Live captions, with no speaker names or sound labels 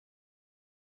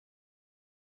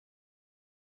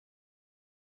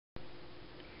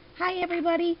Hi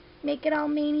everybody, Make It All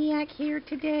Maniac here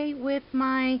today with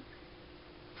my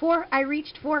I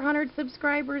reached 400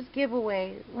 subscribers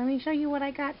giveaway. Let me show you what I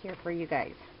got here for you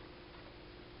guys.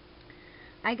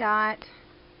 I got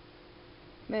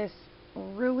this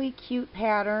really cute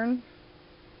pattern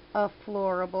of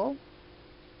Florable.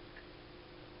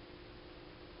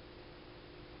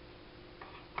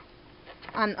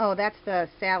 Oh, that's the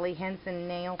Sally Henson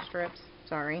nail strips.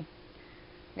 Sorry.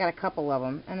 I got a couple of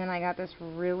them. And then I got this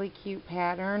really cute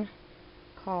pattern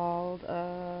called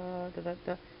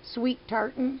Sweet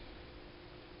Tartan.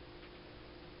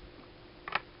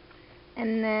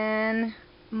 And then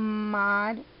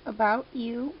Mod About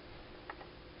You.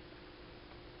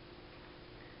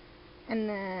 And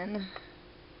then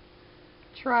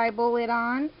Try Bullet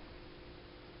On.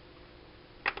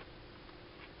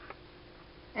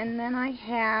 And then I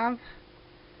have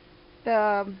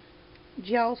the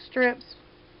gel strips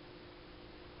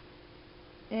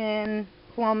in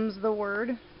Plum's the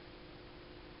Word.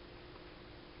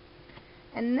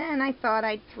 And then I thought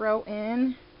I'd throw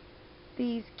in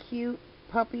these cute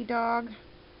puppy dog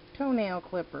toenail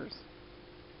clippers.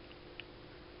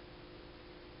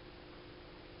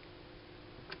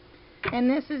 And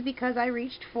this is because I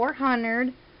reached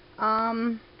 400.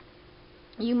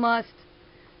 You must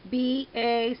be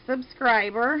a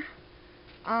subscriber.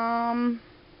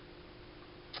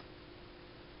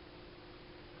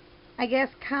 I guess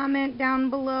comment down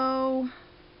below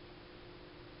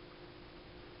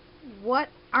what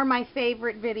are my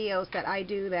favorite videos that I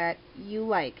do that you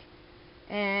like,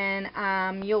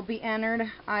 and you'll be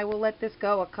entered. I will let this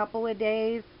go a couple of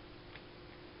days.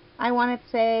 I want to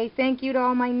say thank you to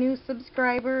all my new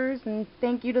subscribers, and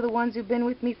thank you to the ones who've been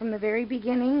with me from the very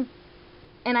beginning,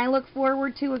 and I look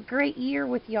forward to a great year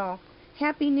with y'all.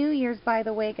 Happy New Year's, by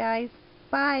the way, guys.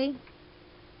 Bye.